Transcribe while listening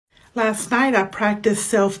Last night I practiced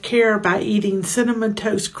self-care by eating Cinnamon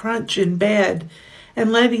Toast Crunch in bed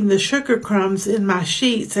and letting the sugar crumbs in my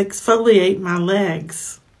sheets exfoliate my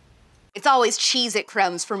legs. It's always Cheez-It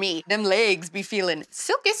crumbs for me. Them legs be feeling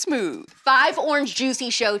silky smooth. 5 Orange Juicy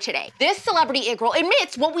show today. This celebrity it girl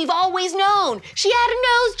admits what we've always known. She had a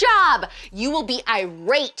nose job. You will be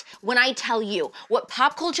irate when I tell you what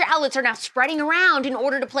pop culture outlets are now spreading around in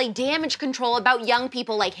order to play damage control about young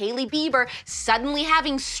people like Hailey Bieber suddenly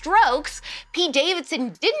having strokes. Pete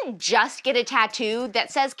Davidson didn't just get a tattoo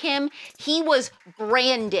that says Kim, he was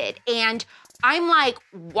branded. And I'm like,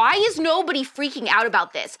 why is nobody freaking out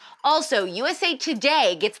about this? Also, USA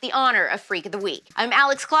Today gets the honor of Freak of the Week. I'm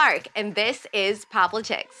Alex Clark, and this is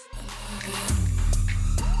POPlitics.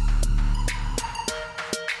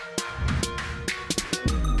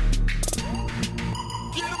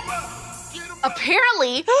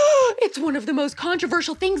 Apparently, it's one of the most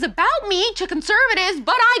controversial things about me to conservatives,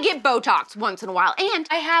 but I get Botox once in a while, and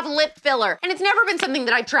I have lip filler, and it's never been something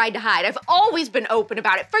that I've tried to hide. I've always been open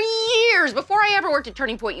about it for years, before I ever worked at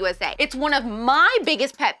Turning Point USA. It's one of my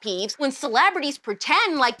biggest pet peeves when celebrities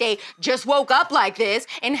pretend like they just woke up like this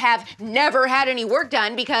and have never had any work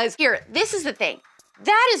done, because here, this is the thing.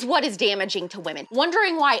 That is what is damaging to women.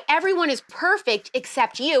 Wondering why everyone is perfect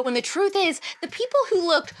except you, when the truth is, the people who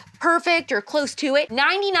looked perfect or close to it,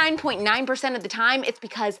 99.9% of the time, it's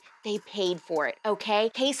because they paid for it, okay?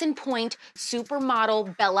 Case in point,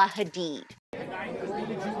 supermodel Bella Hadid.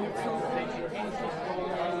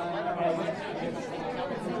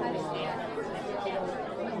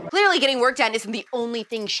 Clearly getting work done isn't the only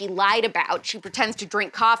thing she lied about. She pretends to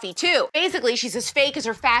drink coffee too. Basically, she's as fake as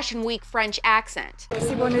her Fashion Week French accent.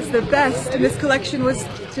 Simone is the best, and this collection was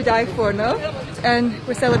to die for, no? And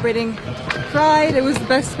we're celebrating Pride. It was the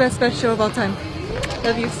best show of all time.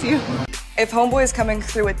 Love you, see you. If Homeboy is coming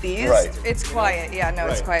through with these, it's quiet. Yeah, no,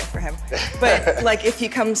 it's quiet for him. But like if he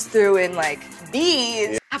comes through in like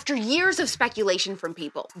these. After years of speculation from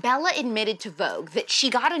people, Bella admitted to Vogue that she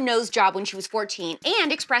got a nose job when she was 14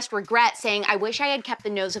 and expressed regret, saying, "I wish I had kept the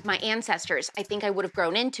nose of my ancestors. I think I would have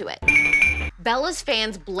grown into it." Bella's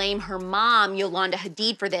fans blame her mom, Yolanda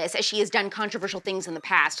Hadid, for this, as she has done controversial things in the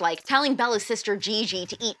past, like telling Bella's sister Gigi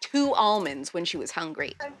to eat 2 almonds when she was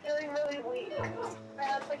hungry. I'm feeling really weak. I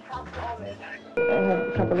had like half an almond. I have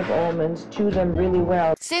a couple of almonds, chew them really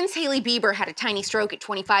well. Since Hailey Bieber had a tiny stroke at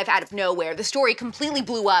 25 out of nowhere, the story completely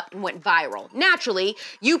blew up and went viral. Naturally,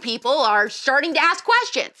 you people are starting to ask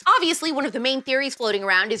questions. Obviously, one of the main theories floating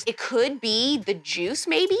around is it could be the juice,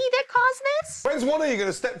 maybe, that caused this? When's one of you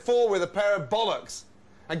gonna step forward with a pair of bollocks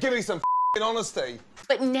and give me some honesty?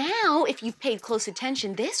 But now, if you've paid close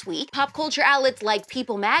attention this week, pop culture outlets like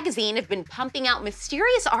People magazine have been pumping out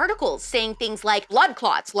mysterious articles saying things like blood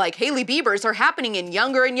clots like Hailey Bieber's are happening in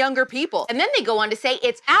younger and younger people. And then they go on to say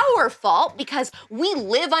it's our fault because we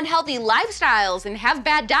live unhealthy lifestyles and have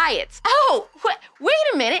bad diets. Oh, wait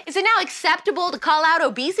a minute. Is it now acceptable to call out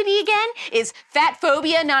obesity again? Is fat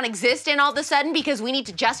phobia non-existent all of a sudden because we need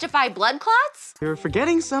to justify blood clots? You're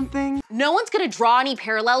forgetting something. No one's gonna draw any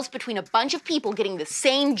parallels between a bunch of people getting the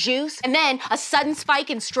same juice and then a sudden spike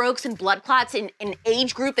in strokes and blood clots in an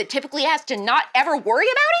age group that typically has to not ever worry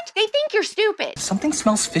about it. They think you're stupid. Something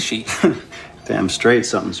smells fishy. Damn straight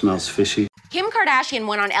something smells fishy. Kim Kardashian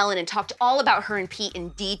went on Ellen and talked all about her and Pete in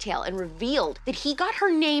detail and revealed that he got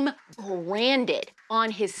her name branded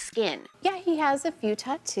on his skin. Yeah, he has a few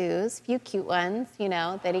tattoos, a few cute ones, you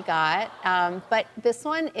know, that he got. But this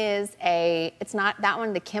one is it's not, that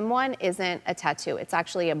one, the Kim one, isn't a tattoo. It's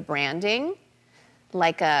actually a branding,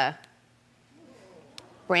 like a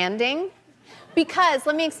branding. Because,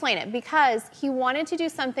 let me explain it, because he wanted to do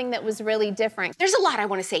something that was really different. There's a lot I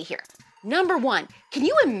want to say here. Number one, can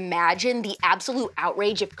you imagine the absolute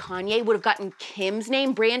outrage if Kanye would have gotten Kim's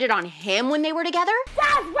name branded on him when they were together?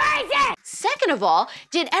 That's crazy! Second of all,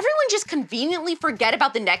 did everyone just conveniently forget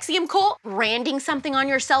about the Nexium cult? Branding something on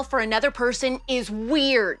yourself for another person is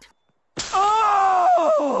weird.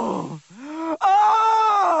 Oh!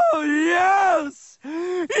 Oh, yes!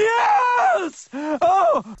 Yes!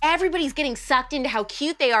 Oh! Everybody's getting sucked into how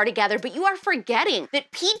cute they are together, but you are forgetting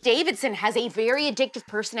that Pete Davidson has a very addictive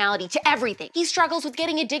personality to everything. He struggles with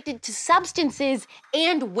getting addicted to substances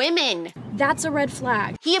and women. That's a red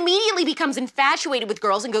flag. He immediately becomes infatuated with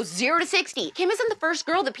girls and goes 0 to 60. Kim isn't the first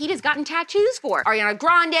girl that Pete has gotten tattoos for. Ariana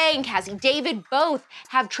Grande and Cassie David both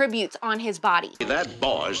have tributes on his body. That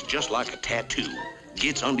bar's just like a tattoo.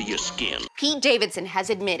 Gets under your skin. Pete Davidson has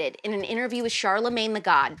admitted in an interview with Charlemagne the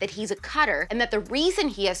God that he's a cutter and that the reason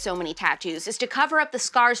he has so many tattoos is to cover up the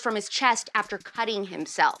scars from his chest after cutting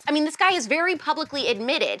himself. I mean, this guy has very publicly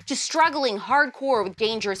admitted to struggling hardcore with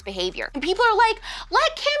dangerous behavior. And people are like,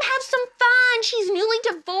 let Kim have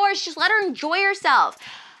course, just let her enjoy herself.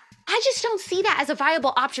 I just don't see that as a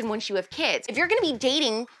viable option once you have kids. If you're gonna be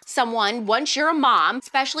dating someone once you're a mom,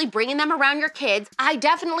 especially bringing them around your kids, I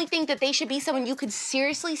definitely think that they should be someone you could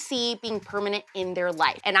seriously see being permanent in their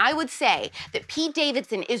life. And I would say that Pete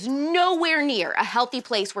Davidson is nowhere near a healthy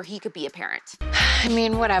place where he could be a parent. I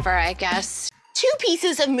mean, whatever, I guess. 2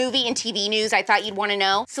 pieces of movie and TV news I thought you'd want to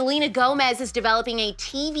know. Selena Gomez is developing a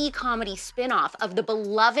TV comedy spin-off of the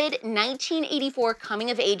beloved 1984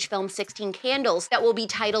 coming-of-age film 16 Candles that will be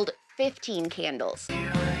titled 15 Candles.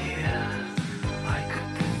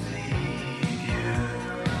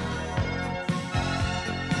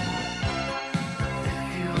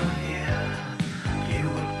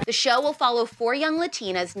 The show will follow 4 young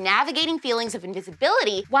Latinas navigating feelings of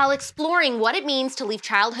invisibility while exploring what it means to leave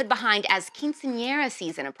childhood behind as quinceañera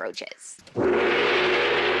season approaches.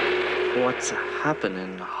 What's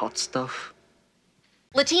happening, hot stuff?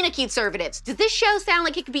 Latina CUTEservatives, does this show sound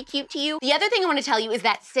like it could be cute to you? The other thing I want to tell you is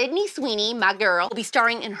that Sydney Sweeney, my girl, will be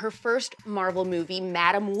starring in her first Marvel movie,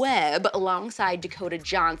 Madam Web, alongside Dakota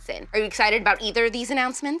Johnson. Are you excited about either of these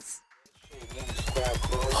announcements?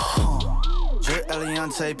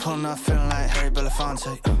 Eliante pulling up, feeling like Harry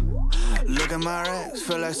Belafonte. Look at my racks,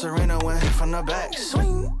 feel like Serena went from the back.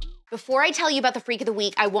 Swing. Before I tell you about the Freak of the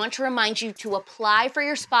Week, I want to remind you to apply for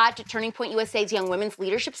your spot to Turning Point USA's Young Women's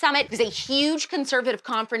Leadership Summit. It is a huge conservative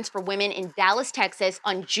conference for women in Dallas, Texas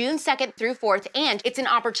on June 2nd through 4th, and it's an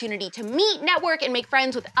opportunity to meet, network, and make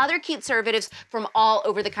friends with other CUTEservatives from all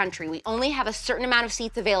over the country. We only have a certain amount of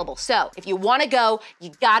seats available, so if you want to go,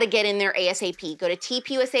 you gotta get in there ASAP. Go to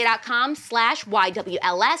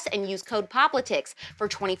tpusa.com/YWLS and use code POPlitics for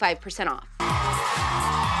 25% off.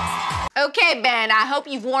 Okay, Ben, I hope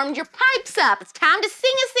you've warmed your pipes up. It's time to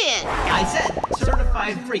sing us in. I said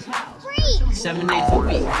certified freak. 7 days a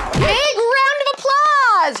week. Big round of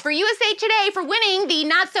applause for USA Today for winning the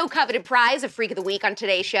not-so-coveted prize of Freak of the Week on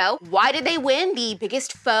today's show. Why did they win the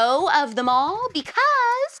biggest foe of them all?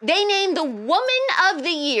 Because they named the Woman of the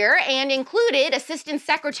Year and included Assistant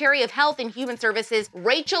Secretary of Health and Human Services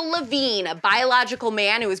Rachel Levine, a biological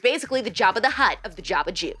man who is basically the Jabba the Hutt of the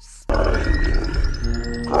Jabba Juice.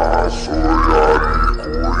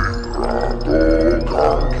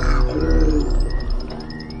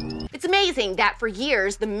 It's amazing that for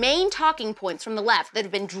years, the main talking points from the left that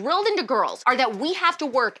have been drilled into girls are that we have to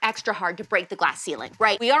work extra hard to break the glass ceiling,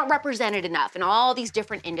 right? We aren't represented enough in all these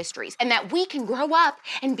different industries, and that we can grow up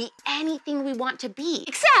and be anything we want to be,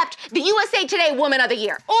 except the USA Today Woman of the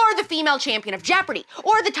Year, or the female champion of Jeopardy,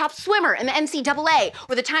 or the top swimmer in the NCAA,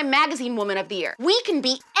 or the Time Magazine Woman of the Year. We can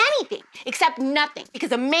be anything except nothing,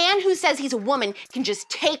 because a man who says he's a woman can just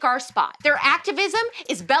take our spot. Their activism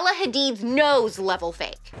is Bella Hadid's nose level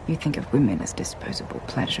fake. You think of women as disposable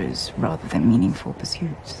pleasures rather than meaningful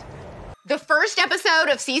pursuits. The first episode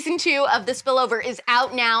of season 2 of The Spillover is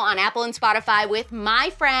out now on Apple and Spotify with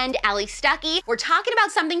my friend Allie Stuckey. We're talking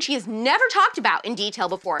about something she has never talked about in detail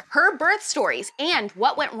before, her birth stories and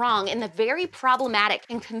what went wrong in the very problematic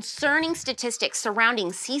and concerning statistics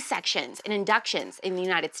surrounding C-sections and inductions in the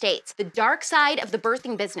United States. The dark side of the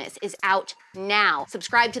birthing business is out now.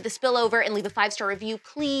 Subscribe to The Spillover and leave a 5-star review,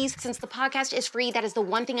 please. Since the podcast is free, that is the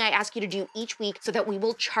one thing I ask you to do each week so that we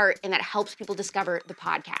will chart and that helps people discover the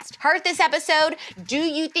podcast. Heard this episode, do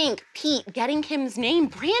you think Pete getting Kim's name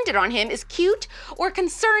branded on him is cute or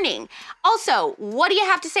concerning? Also, what do you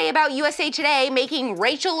have to say about USA Today making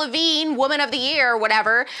Rachel Levine Woman of the Year or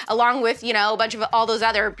whatever, along with, you know, a bunch of all those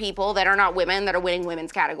other people that are not women that are winning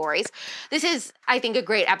women's categories? This is, I think, a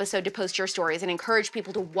great episode to post your stories and encourage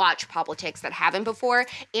people to watch POPlitics that haven't before,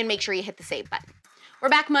 and make sure you hit the save button. We're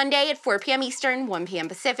back Monday at 4 p.m. Eastern, 1 p.m.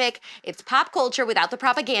 Pacific. It's pop culture without the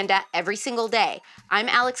propaganda every single day. I'm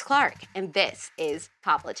Alex Clark, and this is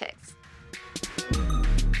POPlitics.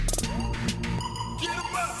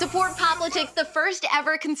 Support POPlitics, the first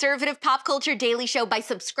ever conservative pop culture daily show, by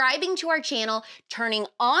subscribing to our channel, turning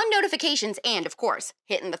on notifications, and of course,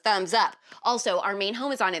 hitting the thumbs up. Also, our main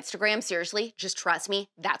home is on Instagram. Seriously, just trust me,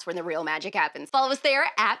 that's where the real magic happens. Follow us there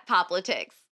at POPlitics.